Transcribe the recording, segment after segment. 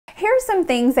Here are some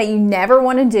things that you never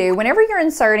want to do whenever you're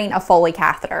inserting a Foley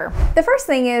catheter. The first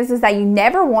thing is that you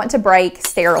never want to break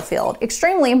sterile field.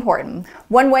 Extremely important.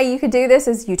 One way you could do this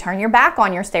is you turn your back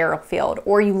on your sterile field,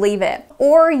 or you leave it,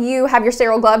 or you have your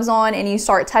sterile gloves on and you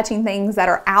start touching things that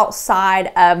are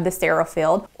outside of the sterile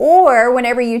field, or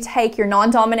whenever you take your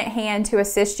non-dominant hand to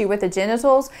assist you with the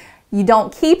genitals, you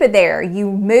don't keep it there, you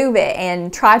move it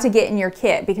and try to get in your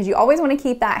kit, because you always want to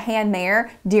keep that hand there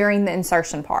during the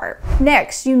insertion part.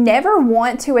 Next, you never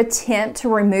want to attempt to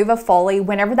remove a Foley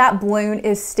whenever that balloon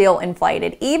is still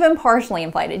inflated, even partially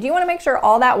inflated. You want to make sure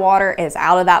all that water is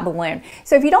out of that balloon.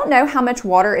 So if you don't know how much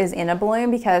water is in a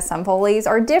balloon, because some Foleys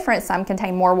are different, some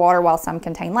contain more water while some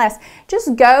contain less,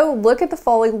 just go look at the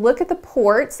Foley, look at the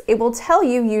ports. It will tell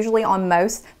you usually on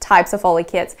most types of Foley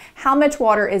kits how much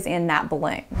water is in that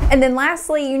balloon. And then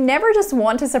lastly, you never just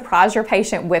want to surprise your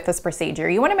patient with this procedure.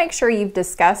 You want to make sure you've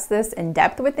discussed this in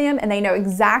depth with them and they know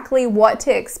exactly what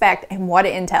to expect and what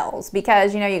it entails,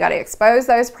 because you got to expose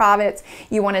those privates.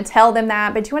 You want to tell them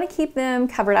that, but you want to keep them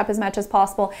covered up as much as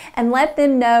possible and let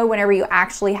them know whenever you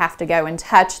actually have to go and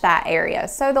touch that area,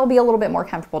 so they'll be a little bit more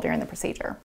comfortable during the procedure.